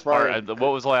me the last Bryant, part.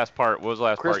 What was the last part?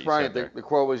 Chris you Bryant, said there? the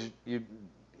quote was,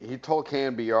 he told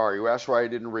KNBR, you asked why I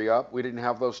didn't re-up. We didn't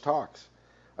have those talks.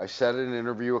 I said in an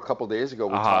interview a couple days ago,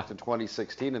 we talked in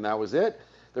 2016, and that was it.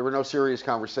 There were no serious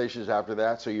conversations after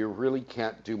that, so you really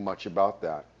can't do much about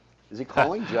that. Is he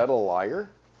calling Jed a liar?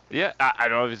 Yeah, I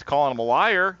don't know if he's calling him a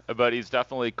liar, but he's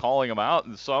definitely calling him out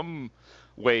in some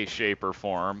way, shape, or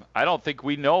form. I don't think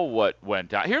we know what went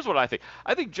down. Here's what I think.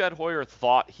 I think Jed Hoyer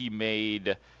thought he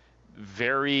made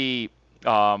very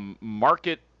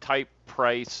market-type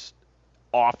price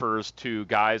offers to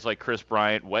guys like Chris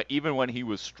Bryant, even when he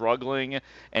was struggling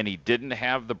and he didn't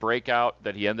have the breakout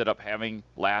that he ended up having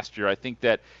last year. I think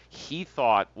that he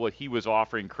thought what he was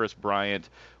offering Chris Bryant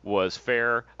was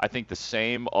fair. I think the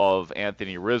same of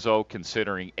Anthony Rizzo,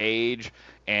 considering age.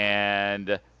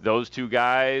 And those two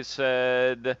guys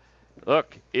said,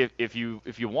 look, if you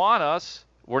want us,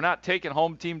 we're not taking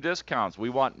home team discounts. We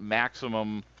want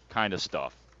maximum kind of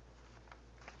stuff.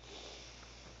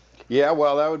 Yeah,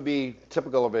 well, that would be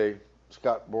typical of a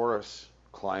Scott Boras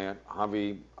client.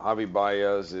 Javi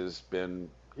Baez has been,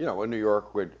 in New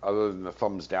York, other than the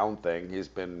thumbs down thing, he's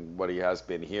been what he has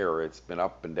been here. It's been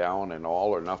up and down and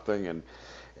all or nothing,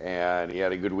 and he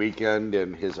had a good weekend.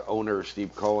 And his owner,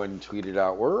 Steve Cohen, tweeted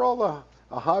out, "Where are all the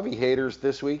Javi haters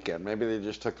this weekend? Maybe they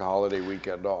just took the holiday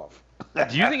weekend off."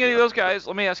 Do you think any of those guys?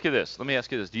 Let me ask you this.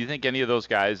 Do you think any of those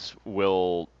guys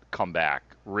will come back?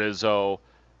 Rizzo,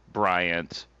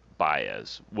 Bryant,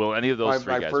 Baez. Will any of those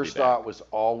three guys be back? My first thought was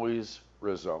always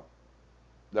Rizzo.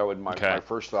 My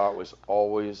first thought was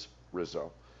always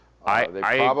Rizzo. I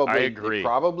agree.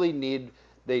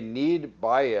 They need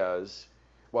Baez.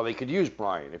 Well, they could use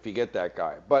Bryant if you get that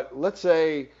guy. But let's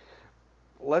say,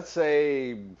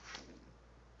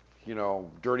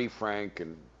 Dirty Frank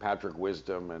and Patrick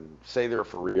Wisdom, and say they're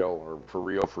for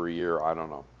real for a year. I don't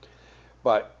know.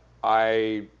 But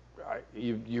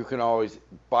you can always,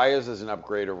 Baez is an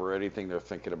upgrade over anything they're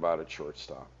thinking about at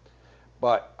shortstop.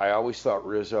 But I always thought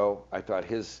Rizzo, I thought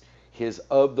his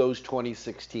of those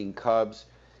 2016 Cubs,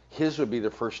 his would be the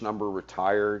first number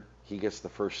retired. He gets the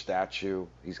first statue.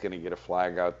 He's going to get a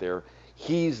flag out there.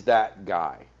 He's that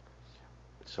guy.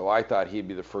 So I thought he'd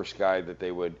be the first guy that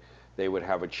they would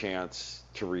have a chance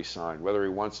to re-sign. Whether he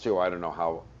wants to, I don't know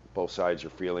how both sides are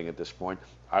feeling at this point.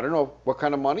 I don't know what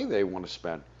kind of money they want to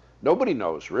spend. Nobody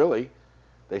knows, really.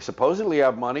 They supposedly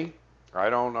have money.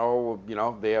 I don't know,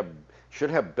 they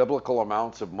should have biblical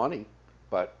amounts of money.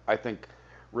 But I think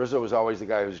Rizzo was always the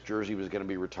guy whose jersey was going to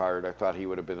be retired. I thought he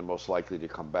would have been the most likely to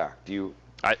come back. Do you?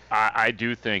 I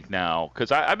do think now,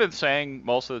 because I've been saying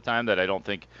most of the time that I don't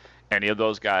think any of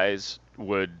those guys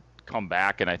would come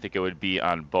back, and I think it would be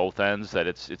on both ends that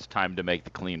it's time to make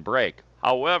the clean break.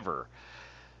 However,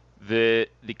 the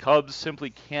Cubs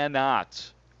simply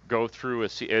cannot go through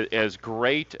as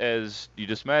great as you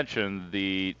just mentioned,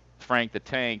 the Frank the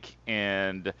Tank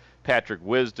and Patrick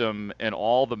Wisdom and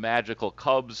all the magical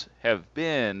Cubs have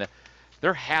been.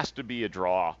 There has to be a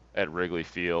draw at Wrigley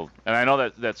Field. And I know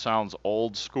that sounds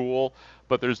old school,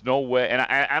 but there's no way. And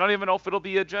I don't even know if it'll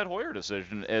be a Jed Hoyer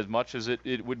decision as much as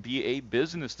it would be a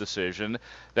business decision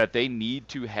that they need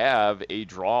to have a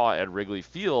draw at Wrigley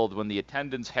Field when the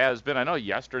attendance has been. I know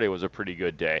yesterday was a pretty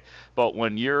good day, but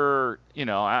when you're,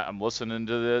 I'm listening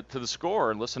to the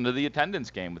score and listening to the attendance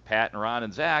game with Pat and Ron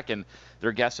and Zach, and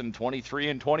they're guessing 23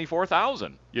 and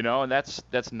 24,000, and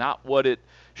that's not what it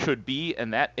should be.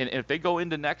 And if they go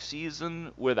into next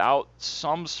season without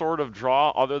some sort of draw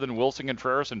other than Wilson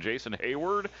Contreras and Jason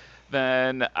Hayward,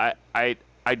 then I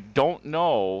don't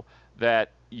know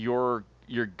that you're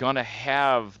gonna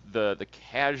have the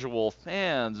casual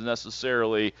fans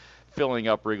necessarily filling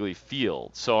up Wrigley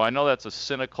Field. So I know that's a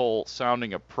cynical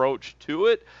sounding approach to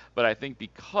it, but I think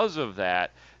because of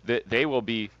that they will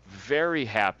be very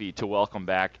happy to welcome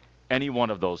back any one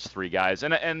of those three guys.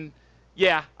 And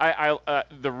yeah,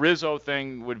 the Rizzo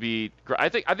thing would be. I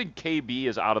think KB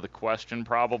is out of the question.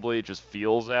 Probably it just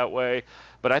feels that way.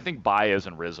 But I think Baez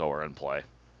and Rizzo are in play.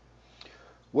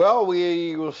 Well,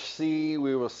 we will see.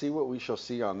 We will see what we shall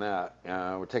see on that.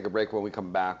 We'll take a break. When we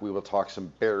come back, we will talk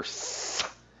some Bears.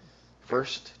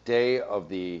 First day of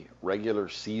the regular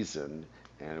season,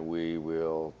 and we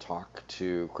will talk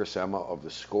to Chris Emma of The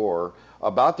Score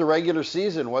about the regular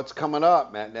season. What's coming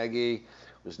up? Matt Nagy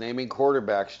was naming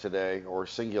quarterbacks today, or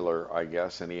singular, I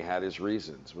guess, and he had his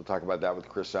reasons. We'll talk about that with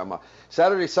Chris Emma.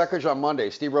 Saturday Suckers on Monday.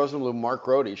 Steve Rosenbloom, Mark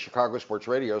Grody, Chicago Sports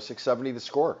Radio, 670 The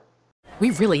Score. We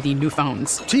really need new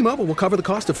phones. T-Mobile will cover the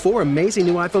cost of 4 amazing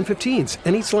new iPhone 15s,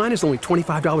 and each line is only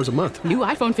 $25 a month. New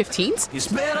iPhone 15s? It's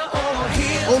better over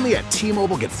here. Only at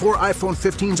T-Mobile, get 4 iPhone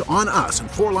 15s on us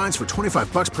and 4 lines for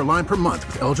 $25 per line per month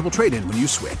with eligible trade-in when you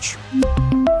switch.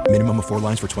 Minimum of 4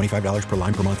 lines for $25 per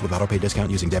line per month with autopay discount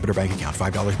using debit or bank account.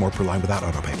 $5 more per line without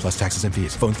autopay, plus taxes and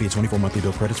fees. Phone fee at 24 monthly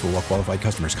bill credits for well-qualified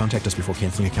customers. Contact us before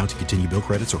canceling account to continue bill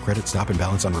credits or credit stop and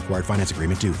balance on required finance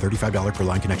agreement due. $35 per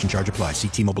line connection charge applies. See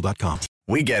T-Mobile.com.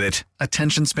 We get it.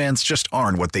 Attention spans just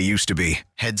aren't what they used to be.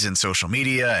 Heads in social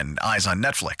media and eyes on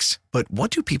Netflix. But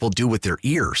what do people do with their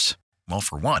ears? Well,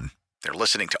 for one, they're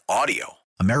listening to audio.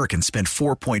 Americans spend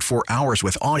 4.4 hours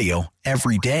with audio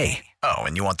every day. Oh,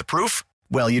 and you want the proof?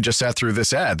 Well, you just sat through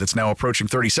this ad that's now approaching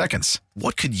 30 seconds.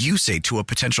 What could you say to a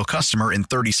potential customer in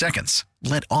 30 seconds?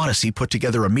 Let Odyssey put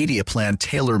together a media plan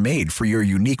tailor-made for your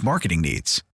unique marketing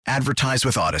needs. Advertise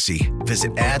with Odyssey.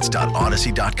 Visit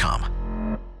ads.odyssey.com.